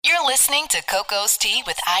You're listening to Coco's Tea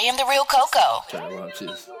with I Am the Real Coco. Trying to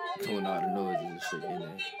just doing all the noises and shit in there.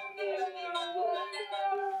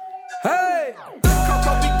 Hey!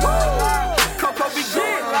 Coco be going live. Coco be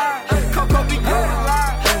going live. Coco be going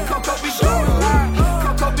live. Coco be going live.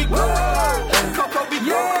 Coco be going live. Coco be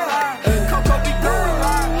going live. Coco be going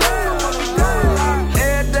live. Coco be going live.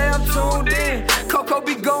 Every day I'm tuned in. Coco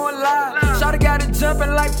be going live. Shawty got it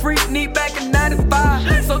jumping like Freaknik back in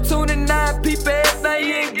 95. So tune in 9 people, everything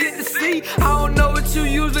you ain't get to see. I don't know what you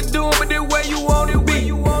usually doing, but the way you wanna be.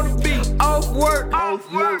 Off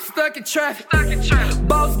work, stuck in traffic.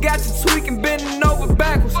 Boss got you tweaking, bending over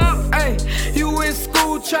backwards. Hey, you in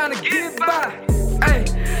school trying to get by. Hey,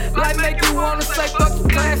 life make you wanna say fuck the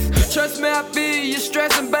class. Trust me, I feel you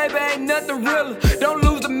stressing, baby, ain't nothing realer. Don't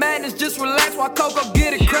lose the madness, just relax while Coco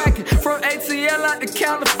get it cracking. From ATL out to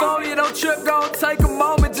California, don't trip, gon' take a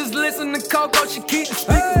moment. Just listen to Coco, she keep the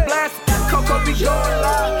speakers blasting. Coco be going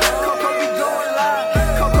live, Coco be going live,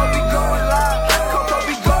 Coco be going live, Coco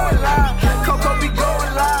be going live, Coco be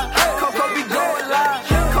going live, Coco be going live,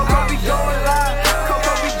 Coco be going live,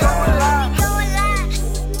 Coco be going live.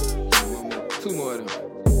 Two more of them.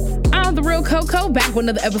 I'm the Real Coco, back with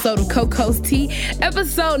another episode of Coco's Tea,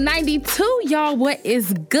 episode 92. Y'all, what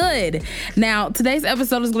is good? Now, today's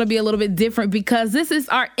episode is going to be a little bit different because this is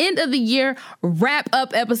our end of the year wrap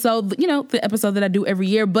up episode, you know, the episode that I do every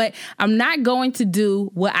year, but I'm not going to do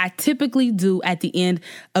what I typically do at the end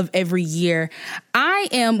of every year. I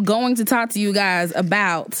am going to talk to you guys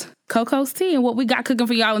about Coco's Tea and what we got cooking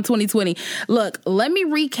for y'all in 2020. Look, let me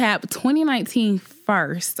recap 2019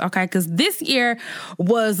 first, okay? Because this year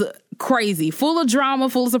was crazy, full of drama,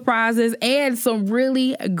 full of surprises, and some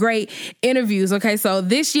really great interviews, okay? So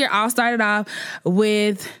this year, I started off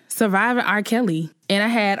with Surviving R. Kelly. And I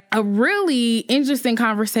had a really interesting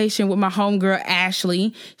conversation with my homegirl,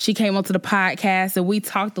 Ashley. She came onto the podcast and we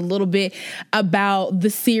talked a little bit about the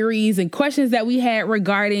series and questions that we had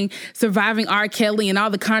regarding Surviving R. Kelly and all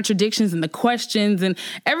the contradictions and the questions and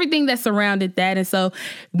everything that surrounded that. And so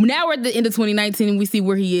now we're at the end of 2019 and we see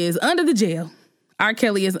where he is under the jail. R.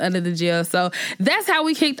 Kelly is under the jail. So that's how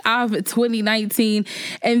we kicked off 2019.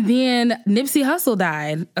 And then Nipsey Hussle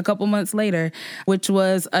died a couple months later, which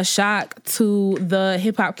was a shock to the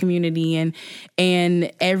hip hop community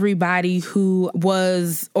and everybody who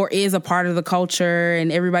was or is a part of the culture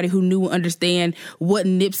and everybody who knew and understand what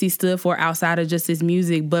Nipsey stood for outside of just his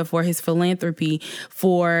music, but for his philanthropy,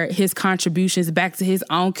 for his contributions back to his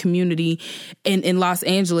own community in Los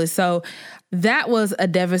Angeles. So that was a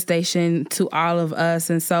devastation to all of us.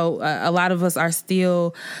 And so a lot of us are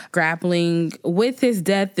still grappling with his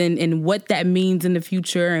death and what that means in the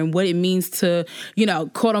future and what it means to, you know,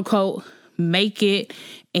 quote unquote, make it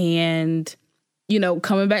and, you know,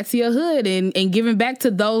 coming back to your hood and giving back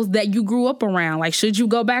to those that you grew up around. Like, should you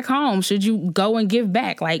go back home? Should you go and give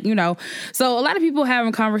back? Like, you know, so a lot of people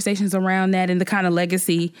having conversations around that and the kind of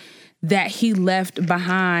legacy that he left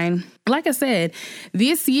behind. Like I said,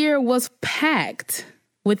 this year was packed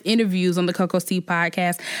with interviews on the Coco's Tea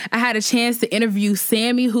podcast. I had a chance to interview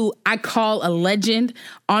Sammy, who I call a legend,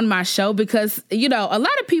 on my show because, you know, a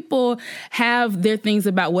lot of people have their things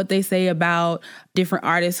about what they say about different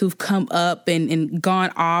artists who've come up and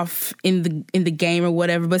gone off in the game or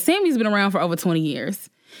whatever. But Sammy's been around for over 20 years.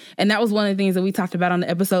 And that was one of the things that we talked about on the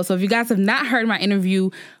episode. So if you guys have not heard my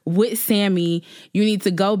interview with Sammy, you need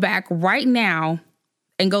to go back right now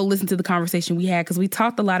and go listen to the conversation we had because we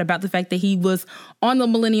talked a lot about the fact that he was on the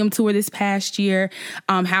Millennium Tour this past year,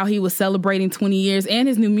 how he was celebrating 20 years and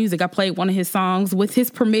his new music. I played one of his songs with his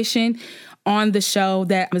permission on the show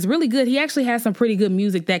that was really good. He actually had some pretty good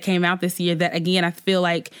music that came out this year that, again, I feel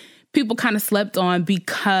like people kind of slept on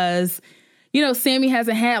because, you know, Sammy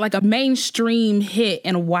hasn't had like a mainstream hit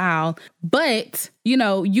in a while, but, you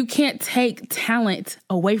know, you can't take talent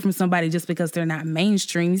away from somebody just because they're not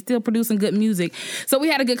mainstream. He's still producing good music. So we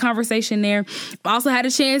had a good conversation there. Also had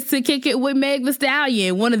a chance to kick it with Meg Thee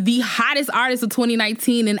Stallion, one of the hottest artists of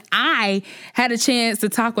 2019. And I had a chance to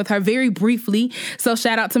talk with her very briefly. So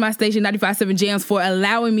shout out to my station 95.7 Jams for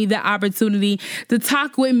allowing me the opportunity to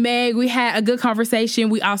talk with Meg. We had a good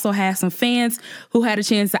conversation. We also had some fans who had a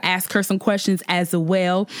chance to ask her some questions as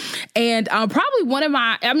well. And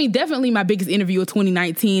probably definitely my biggest interview of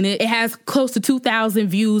 2019. It has close to 2,000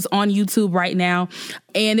 views on YouTube right now.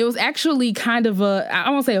 And it was actually kind of I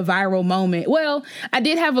won't say a viral moment. Well, I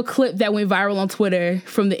did have a clip that went viral on Twitter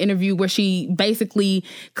from the interview where she basically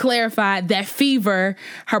clarified that Fever,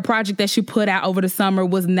 her project that she put out over the summer,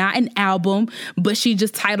 was not an album, but she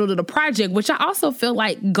just titled it a project, which I also feel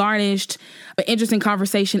like garnished an interesting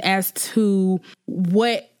conversation as to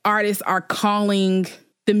what artists are calling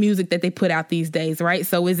the music that they put out these days, right?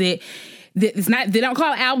 So is it, it's not, they don't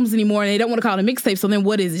call it albums anymore, and they don't want to call it a mixtape. So then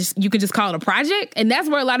what is it? You could just call it a project? And that's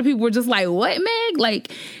where a lot of people were just like, what, Meg?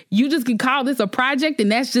 Like, you just can call this a project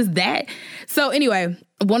and that's just that? So anyway,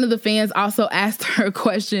 one of the fans also asked her a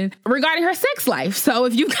question regarding her sex life. So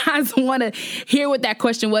if you guys want to hear what that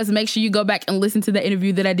question was, make sure you go back and listen to the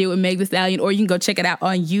interview that I did with Meg Thee Stallion, or you can go check it out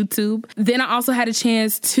on YouTube. Then I also had a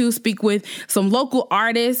chance to speak with some local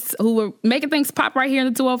artists who were making things pop right here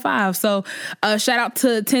in the 205. So shout out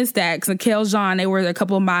to 10 Stacks and Kel Jean. They were a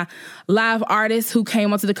couple of my live artists who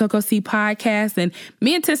came onto the Coco C podcast. And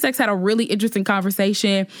me and 10 Stacks had a really interesting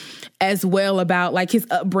conversation as well about like his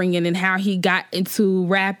upbringing and how he got into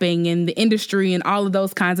rapping and the industry and all of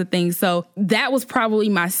those kinds of things. So that was probably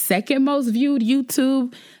my second most viewed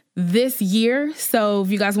YouTube this year. So if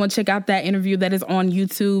you guys want to check out that interview, that is on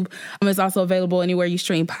YouTube. It's also available anywhere you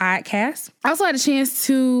stream podcasts. I also had a chance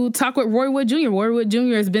to talk with Roy Wood Jr. Roy Wood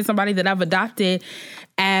Jr. has been somebody that I've adopted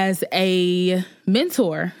as a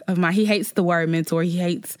mentor of mine. He hates the word mentor. He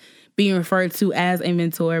hates being referred to as a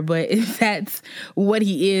mentor, but that's what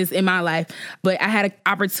he is in my life. But I had an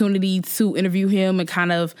opportunity to interview him and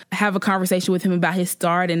kind of have a conversation with him about his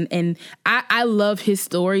start. And I love his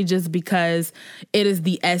story just because it is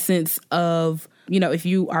the essence of, you know, if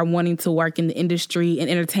you are wanting to work in the industry and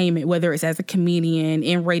entertainment, whether it's as a comedian,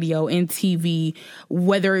 in radio, in TV,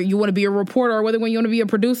 whether you want to be a reporter or whether when you want to be a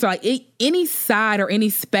producer, like any side or any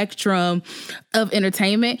spectrum of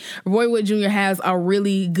entertainment, Roy Wood Jr. has a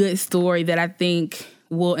really good story that I think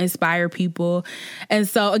will inspire people. And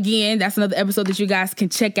so again, that's another episode that you guys can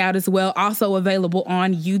check out as well. Also available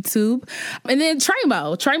on YouTube. And then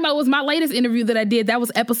Tremo. Tremo was my latest interview that I did. That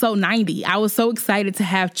was episode 90. I was so excited to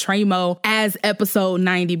have Tremo as episode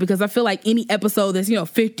 90 because I feel like any episode that's,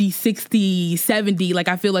 50, 60, 70, like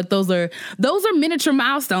I feel like those are miniature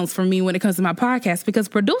milestones for me when it comes to my podcast, because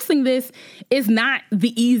producing this is not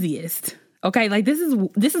the easiest. Okay? Like this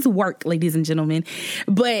is work, ladies and gentlemen.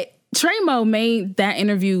 But Tremo made that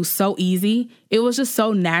interview so easy. It was just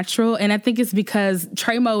so natural. And I think it's because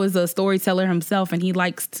Tremo is a storyteller himself and he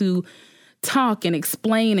likes to talk and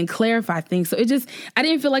explain and clarify things. So I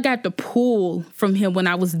didn't feel like I had to pull from him when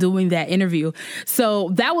I was doing that interview. So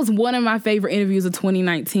that was one of my favorite interviews of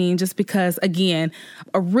 2019, just because, again,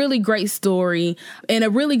 a really great story and a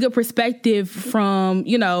really good perspective from,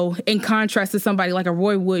 in contrast to somebody like a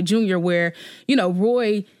Roy Wood Jr., where,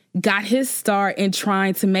 Roy got his start in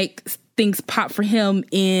trying to make things pop for him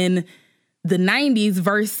in the 90s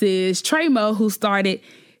versus Tremo, who started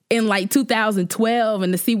in like 2012,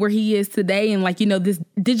 and to see where he is today and this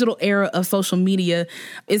digital era of social media,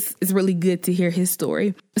 it's really good to hear his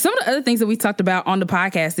story. Some of the other things that we talked about on the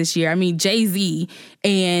podcast this year, Jay-Z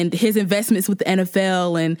and his investments with the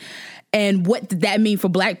NFL and what did that mean for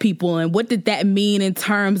Black people, and what did that mean in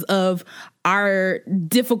terms of our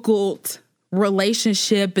difficult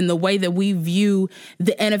relationship and the way that we view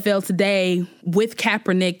the NFL today with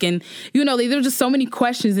Kaepernick. And, there were just so many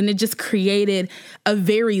questions, and it just created a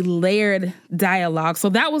very layered dialogue. So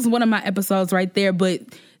that was one of my episodes right there, but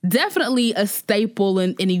definitely a staple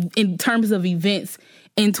in terms of events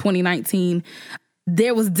in 2019.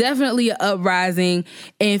 There was definitely an uprising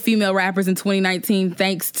in female rappers in 2019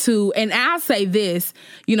 thanks to, and I'll say this,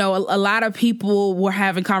 a lot of people were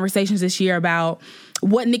having conversations this year about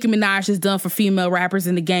what Nicki Minaj has done for female rappers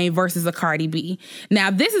in the game versus a Cardi B. Now,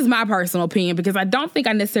 this is my personal opinion because I don't think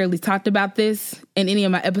I necessarily talked about this in any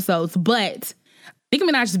of my episodes, but Nicki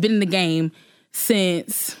Minaj has been in the game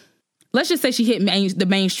since, let's just say she hit the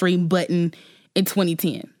mainstream button in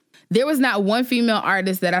 2010. There was not one female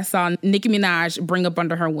artist that I saw Nicki Minaj bring up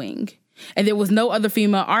under her wing. And there was no other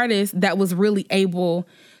female artist that was really able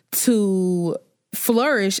to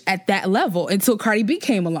flourish at that level until Cardi B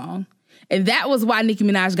came along. And that was why Nicki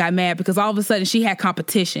Minaj got mad, because all of a sudden she had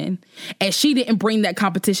competition and she didn't bring that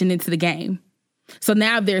competition into the game. So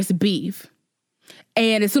now there's beef.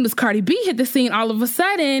 And as soon as Cardi B hit the scene, all of a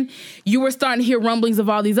sudden you were starting to hear rumblings of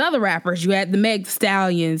all these other rappers. You had the Meg Thee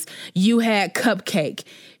Stallions, you had Cupcake,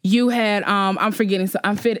 you had I'm forgetting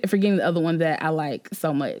the other one that I like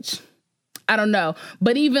so much. I don't know.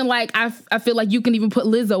 But even I feel like you can even put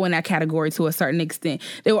Lizzo in that category to a certain extent.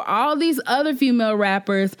 There were all these other female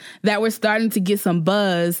rappers that were starting to get some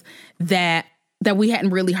buzz that we hadn't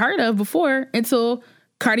really heard of before until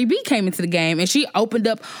Cardi B came into the game, and she opened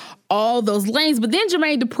up all those lanes. But then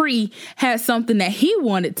Jermaine Dupri had something that he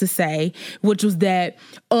wanted to say, which was that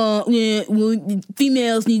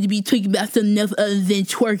females need to be talking about something else other than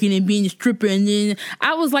twerking and being a stripper. And then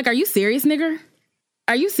I was like, are you serious, nigga?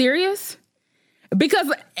 Are you serious?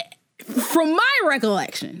 Because from my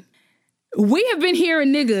recollection, We have been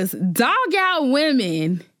hearing niggas dog out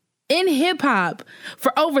women in hip hop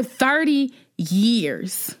for over 30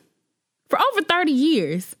 years. For over 30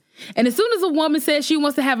 years. And as soon as a woman says she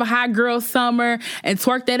wants to have a hot girl summer and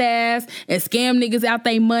twerk that ass and scam niggas out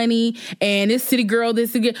their money and this city girl,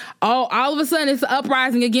 this again, all of a sudden it's an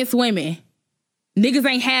uprising against women. Niggas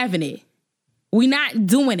ain't having it. We not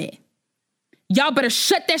doing it. Y'all better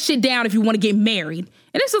shut that shit down if you want to get married.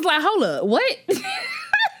 And it's just like, hold up, what?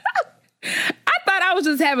 I thought I was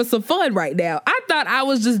just having some fun right now. I thought I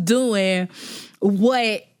was just doing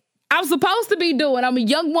what I was supposed to be doing. I'm a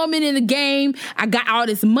young woman in the game. I got all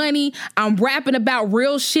this money. I'm rapping about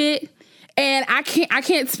real shit. And I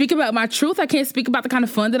can't speak about my truth. I can't speak about the kind of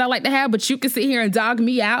fun that I like to have, but you can sit here and dog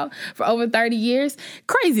me out for over 30 years.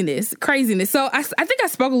 Craziness. So I think I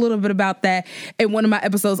spoke a little bit about that in one of my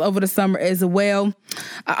episodes over the summer as well.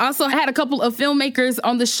 I also had a couple of filmmakers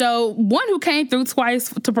on the show, one who came through twice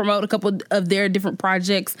to promote a couple of their different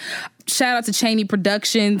projects. Shout out to Cheney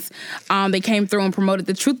Productions. They came through and promoted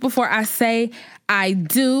The Truth Before I Say I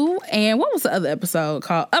Do. And what was the other episode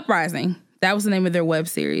called? Uprising. That was the name of their web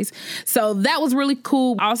series. So that was really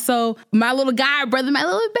cool. Also, my little guy brother, my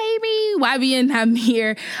little baby, YBN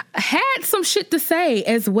Amir, had some shit to say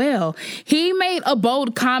as well. He made a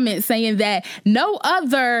bold comment saying that no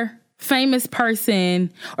other famous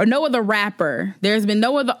person or no other rapper, there's been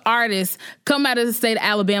no other artist come out of the state of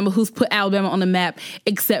Alabama who's put Alabama on the map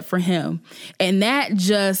except for him. And that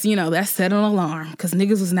just, that set an alarm because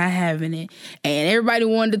niggas was not having it. And everybody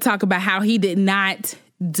wanted to talk about how he did not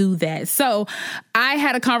do that. So I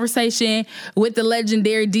had a conversation with the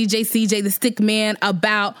legendary DJ CJ, the Stick Man,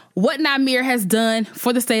 about what Namir has done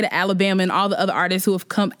for the state of Alabama and all the other artists who have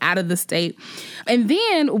come out of the state. And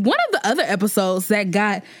then one of the other episodes that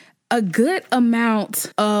got a good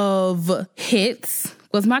amount of hits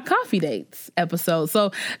was my Coffee Dates episode.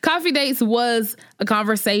 So Coffee Dates was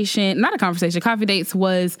Coffee Dates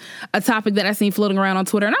was a topic that I seen floating around on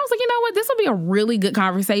Twitter. And I was like, you know what? This will be a really good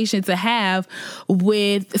conversation to have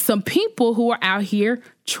with some people who are out here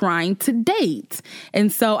trying to date.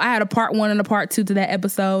 And so I had a part 1 and a part 2 to that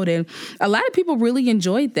episode. And a lot of people really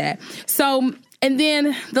enjoyed that. So, and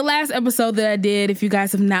then the last episode that I did, if you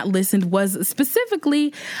guys have not listened, was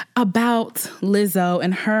specifically about Lizzo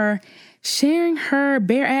and her sharing her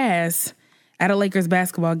bare ass at a Lakers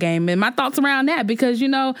basketball game. And my thoughts around that, because,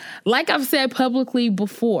 like I've said publicly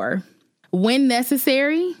before, when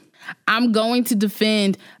necessary, I'm going to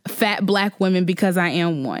defend fat black women because I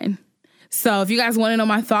am one. So if you guys want to know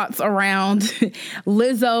my thoughts around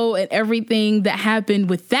Lizzo and everything that happened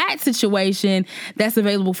with that situation, that's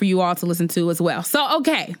available for you all to listen to as well. So,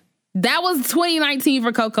 okay. That was 2019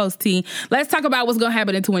 for Coco's Tea. Let's talk about what's going to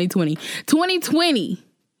happen in 2020. 2020.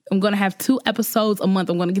 I'm going to have 2 episodes a month.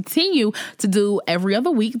 I'm going to continue to do every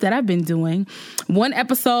other week that I've been doing. One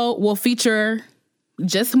episode will feature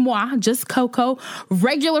just moi, just Coco.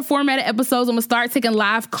 Regular formatted episodes. I'm going to start taking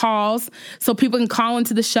live calls so people can call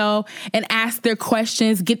into the show and ask their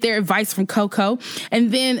questions, get their advice from Coco.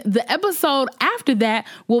 And then the episode after that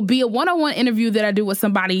will be a one-on-one interview that I do with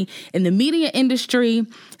somebody in the media industry,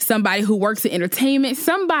 somebody who works in entertainment,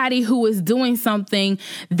 somebody who is doing something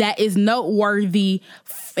that is noteworthy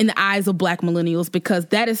in the eyes of Black millennials, because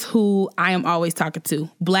that is who I am always talking to,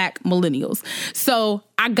 Black millennials. So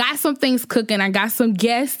I got some things cooking. I got some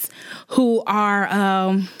guests who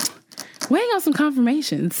are waiting on some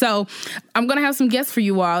confirmation. So I'm going to have some guests for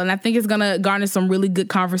you all, and I think it's going to garner some really good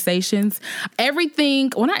conversations. Not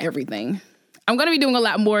everything. I'm going to be doing a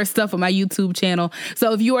lot more stuff on my YouTube channel.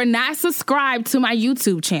 So if you are not subscribed to my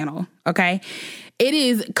YouTube channel, okay, it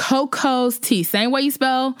is Coco's Tea. Same way you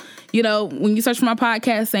spell, when you search for my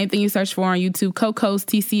podcast, same thing you search for on YouTube. Coco's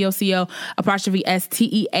Tea, COCO''STEA,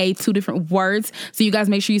 2 different words. So you guys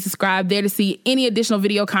make sure you subscribe there to see any additional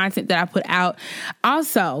video content that I put out.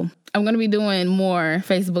 Also, I'm going to be doing more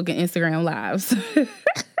Facebook and Instagram lives.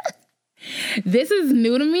 This is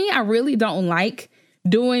new to me. I really don't like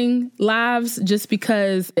doing lives just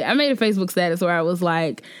because I made a Facebook status where I was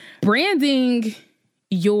like, branding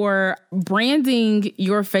your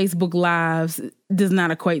Facebook lives does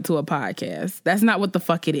not equate to a podcast. That's not what the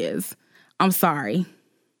fuck it is. I'm sorry.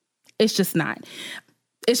 It's just not.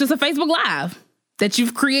 It's just a Facebook Live that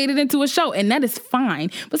you've created into a show, and that is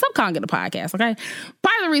fine. But stop calling it a podcast, okay?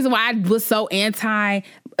 Part of the reason why I was so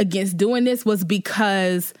against doing this was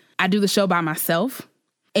because I do the show by myself.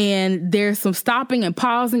 And there's some stopping and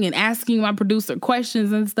pausing and asking my producer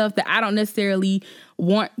questions and stuff that I don't necessarily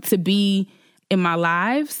want to be in my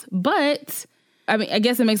lives. But I mean, I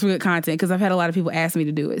guess it makes for good content because I've had a lot of people ask me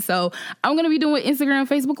to do it. So I'm going to be doing Instagram,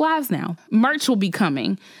 Facebook Lives now. Merch will be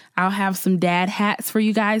coming. I'll have some dad hats for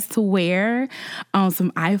you guys to wear,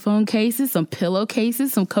 some iPhone cases, some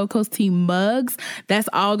pillowcases, some Coco's Tea mugs. That's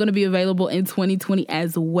all going to be available in 2020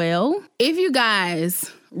 as well. If you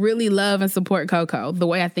guys really love and support Coco the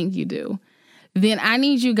way I think you do, then I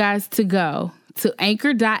need you guys to go to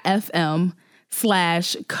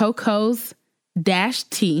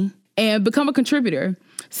anchor.fm/Cocos-T and become a contributor.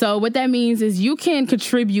 So what that means is you can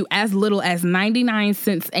contribute as little as 99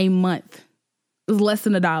 cents a month. It's less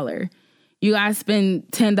than $1. You guys spend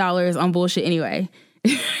 $10 on bullshit anyway.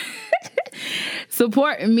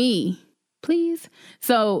 Support me, please.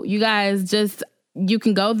 So you guys you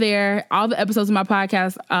can go there. All the episodes of my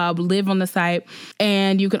podcast live on the site,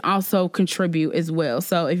 and you can also contribute as well.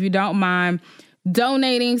 So if you don't mind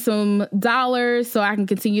donating some dollars so I can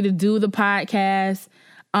continue to do the podcast,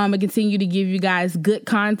 and continue to give you guys good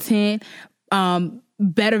content,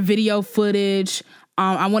 better video footage.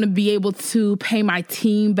 I want to be able to pay my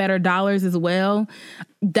team better dollars as well.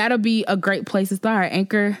 That'll be a great place to start.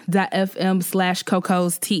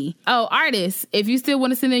 Anchor.fm/Cocos-T. Oh, artists, if you still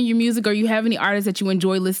want to send in your music or you have any artists that you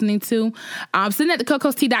enjoy listening to, send that to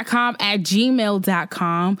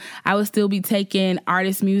cocostea.com@gmail.com. I will still be taking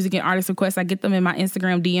artist music and artist requests. I get them in my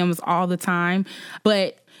Instagram DMs all the time.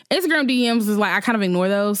 But Instagram DMs is like, I kind of ignore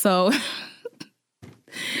those. So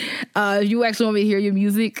if you actually want me to hear your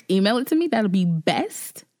music, email it to me. That'll be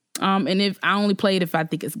best. And if I only play it if I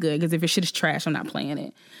think it's good, because if your shit is trash, I'm not playing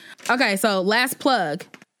it. Okay, so last plug.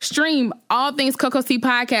 Stream all things Coco's Tea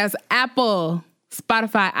Podcast, Apple,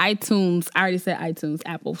 Spotify, iTunes. I already said iTunes,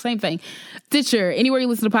 Apple, same thing. Stitcher, anywhere you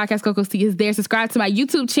listen to podcast, Coco's Tea is there. Subscribe to my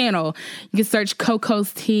YouTube channel. You can search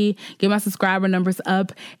Coco's Tea, get my subscriber numbers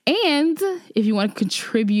up. And if you want to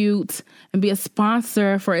contribute and be a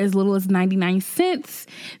sponsor for as little as 99 cents,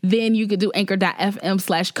 then you could do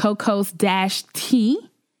anchor.fm/Cocos-T.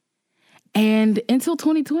 And until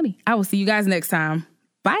 2020, I will see you guys next time.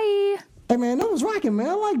 Bye. Hey, man, that was rocking, man.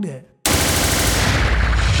 I like that.